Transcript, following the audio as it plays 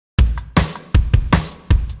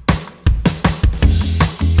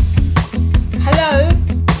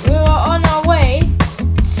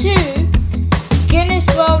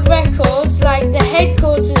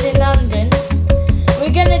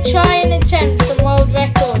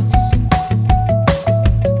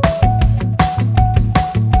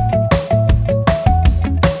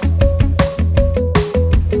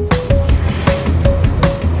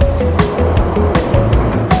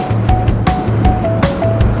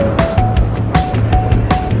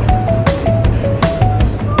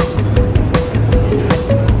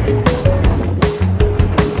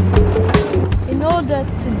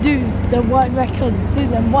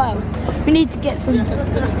them wild. We need to get some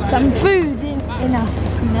food in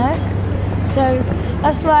us, you know. So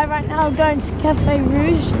that's why right now I'm going to Cafe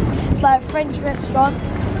Rouge. It's like a French restaurant.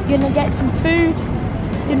 We're gonna get some food.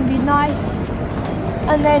 It's gonna be nice,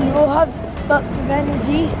 and then we'll have lots of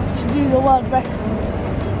energy to do the world records.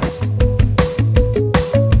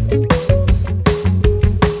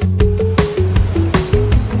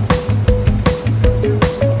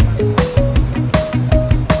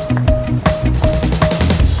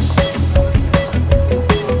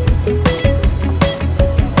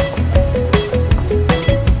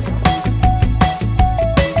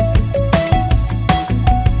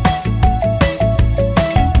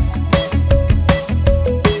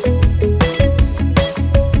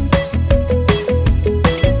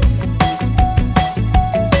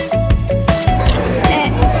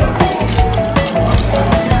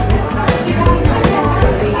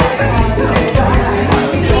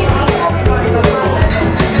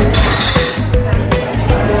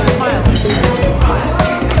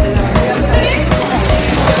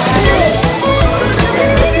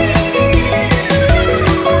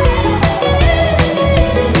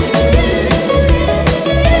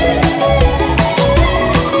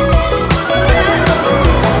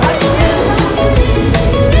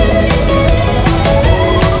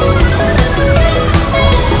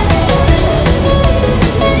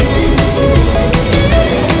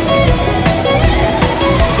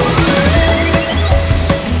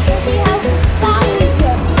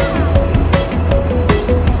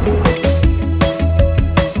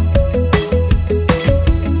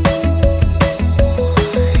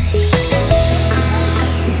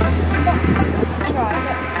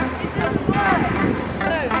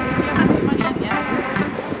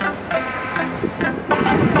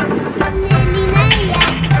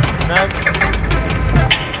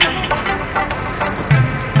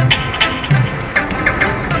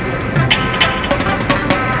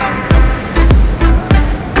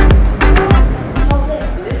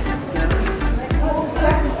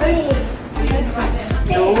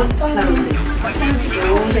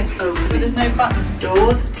 There's no buttons. I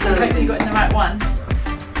hope you got in the right one.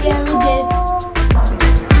 Yeah, we did.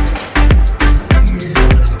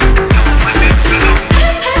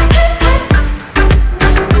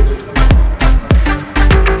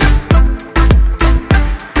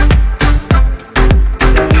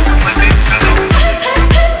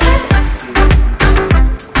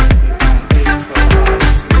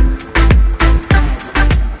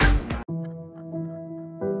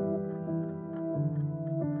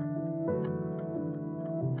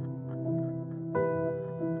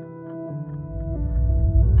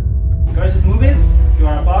 Gorgeous movies, you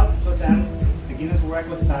are about to attend the Guinness World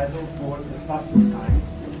Records title for the fastest time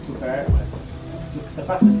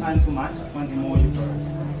to match 20 emoji birds.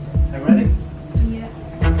 Are you ready? Yeah.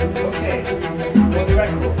 Okay, for the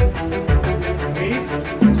record. 3,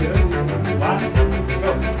 2, 1,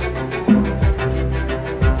 go.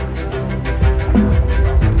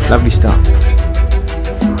 Lovely start.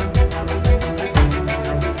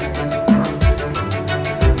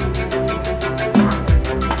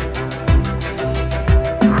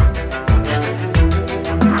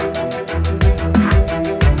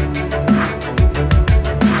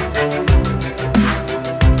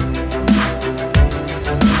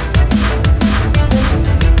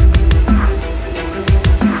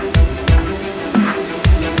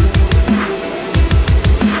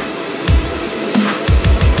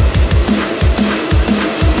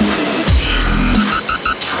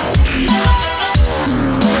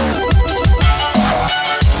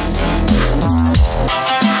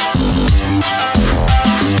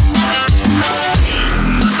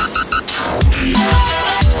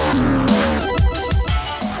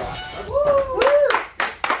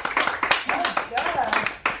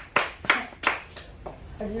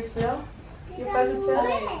 How do you feel? You positive?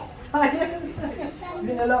 Tired? It's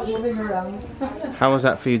been a lot moving around. How was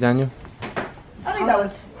that for you, Daniel? I think that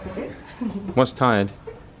was good. What's tired?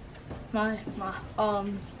 My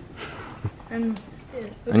arms and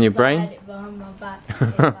your brain? I had it behind my back.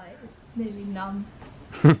 It's nearly numb.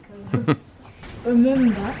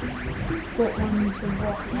 Remember what ones and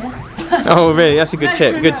what, yeah? Oh really? That's a good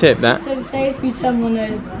tip. Good tip that. So say if you turn one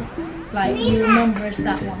over, like you remember it's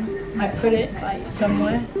that one. I put it like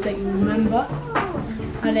somewhere that you remember,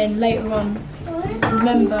 and then later on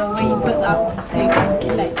remember where you put that one so you can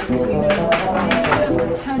collect it so you know what one is. So you have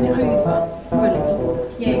to turn it over fully.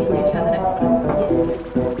 Yeah, before you turn the next one.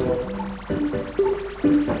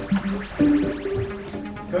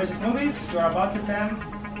 Gorgeous movies, you are about to attend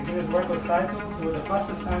the Guinness World Records title for the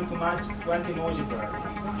fastest time to match 20 emoji birds.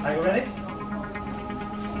 Are you ready?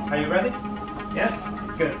 Are you ready? Yes?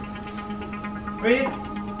 Good. 3,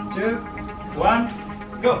 2,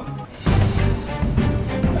 1, go.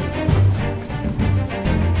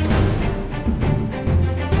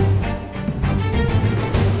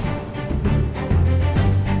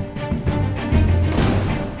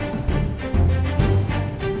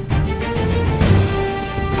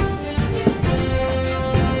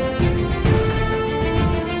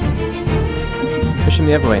 Push him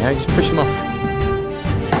the other way, Harry. Just push him off.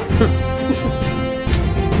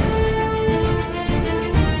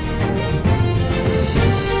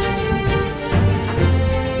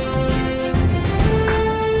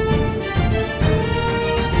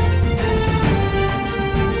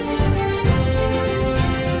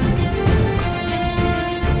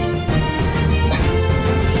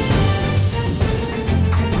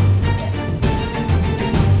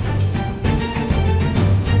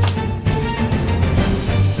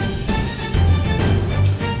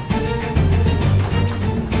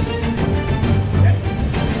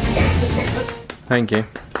 Thank you.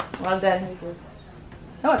 Well done.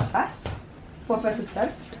 That was fast. For first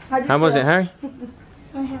attempt. How was it, Harry?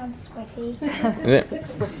 My hand's sweaty. Is it?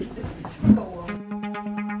 It's sweaty. Go on.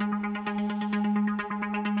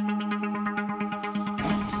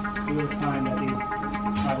 You will find that it's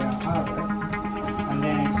harder and harder, and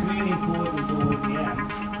then it's really important towards the end.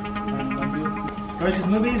 And when you purchase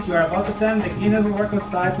movies, you are about to attempt the Guinness World Records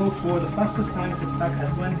title for the fastest time to stack a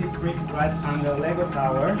 20-brick right-angle Lego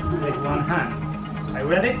tower with one hand. Are you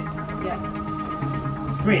ready? Yeah.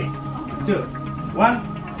 3, 2,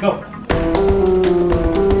 1, go!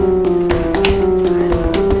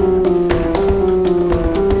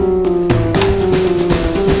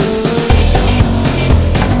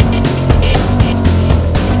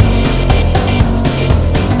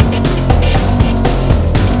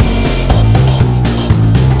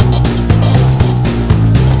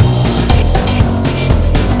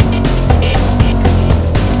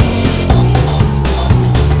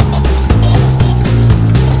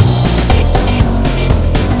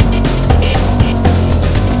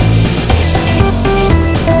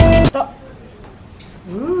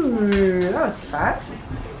 Ooh, that was fast.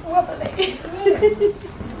 Wobbly.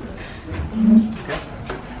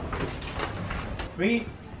 3,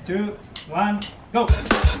 2, 1, go!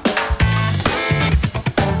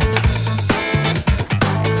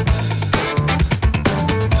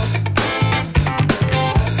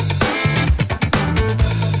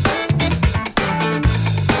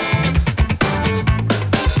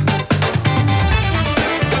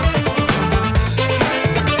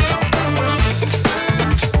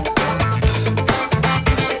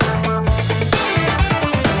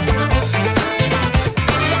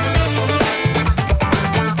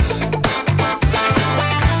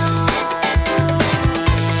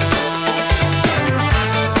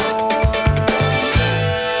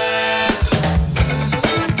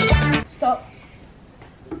 Stop.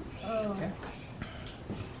 Okay.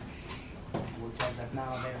 We'll check that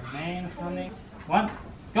now they remain standing. 1,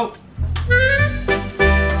 go!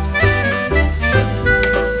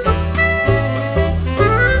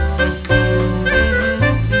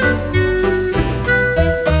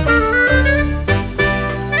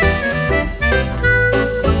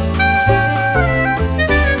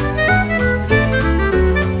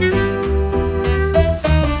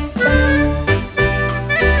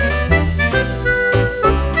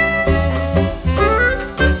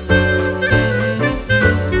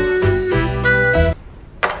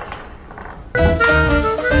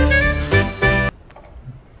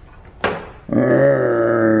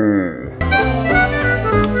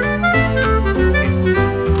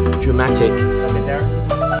 Dramatic. Got it there.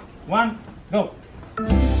 1, go!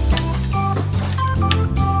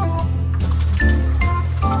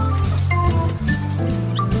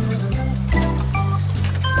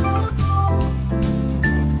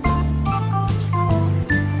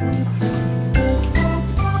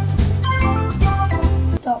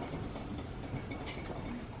 Stop.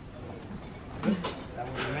 Good. That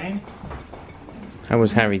will remain. How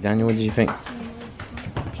was Harry, Daniel? What did you think?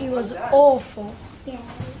 He was awful. Yeah.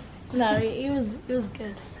 No, he was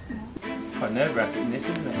good. Quite nerve-wracking, this,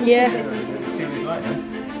 isn't it? Yeah. Let's see what it's like then.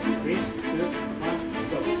 3, 2, 1,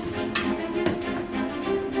 go!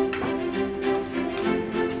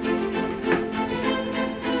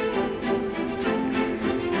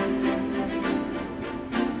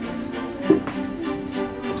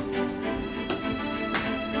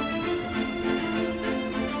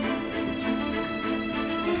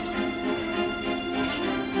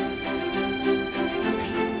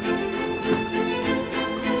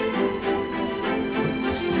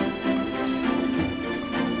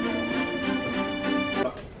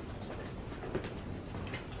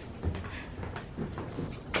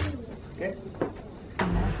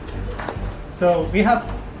 So we have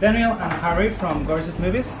Daniel and Harry from Gorgeous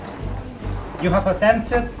Movies. You have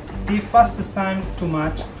attempted the fastest time to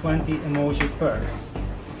match 20 emoji pairs.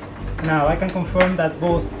 Now I can confirm that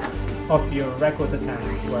both of your record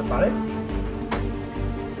attempts were valid.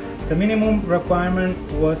 The minimum requirement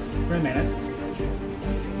was 3 minutes.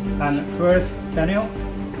 And first, Daniel,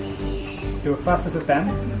 your fastest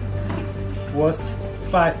attempt was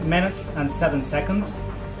 5 minutes and 7 seconds.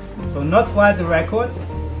 So not quite the record,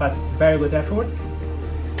 but very good effort.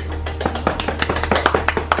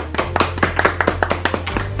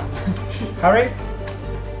 Harry,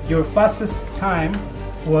 your fastest time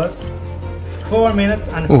was 4 minutes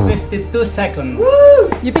and 52 seconds. Woo!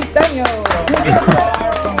 You beat Daniel! So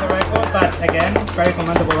far from the record, but again, very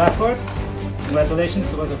commendable effort. Congratulations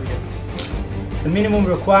to both of you. The minimum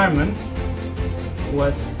requirement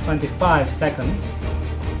was 25 seconds.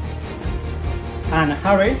 And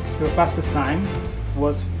Harry, your fastest time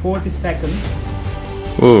was 40 seconds.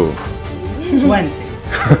 Ooh. 20.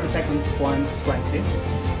 40 seconds, 1:20.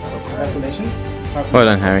 Congratulations. Well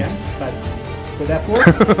done, Harry. But good effort.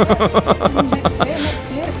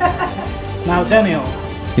 Next year. Now, Daniel.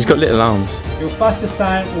 He's got little arms. Your fastest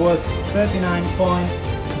time was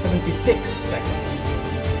 39.76 seconds.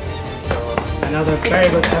 So another very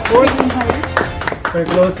good effort. Very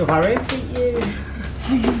close to Harry.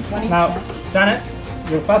 Now, Janet,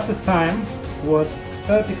 your fastest time was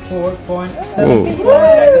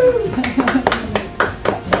 34.74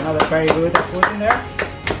 seconds. So another very good effort in there.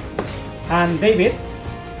 And David,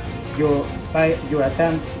 your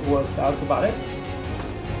attempt was also valid.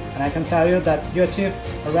 And I can tell you that you achieved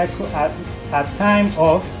a record at a time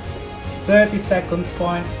of 30 seconds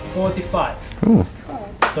point 45. Ooh.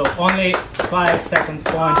 So only 5 seconds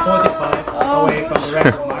point 45 away from the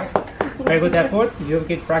record mark. Very good effort. You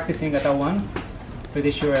keep practicing at that one.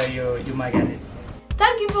 Pretty sure you might get it.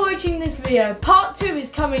 Thank you for watching this video. Part 2 is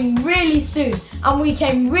coming really soon and we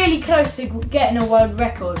came really close to getting a world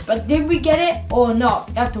record. But did we get it or not?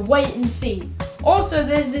 You have to wait and see. Also,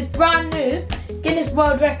 there's this brand new Guinness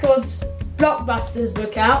World Records Blockbusters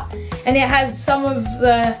book out, and it has some of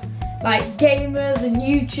the gamers and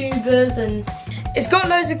YouTubers, and it's got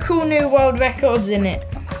loads of cool new world records in it.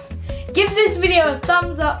 Give this video a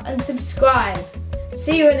thumbs up and subscribe.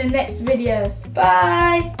 See you in the next video.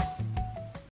 Bye!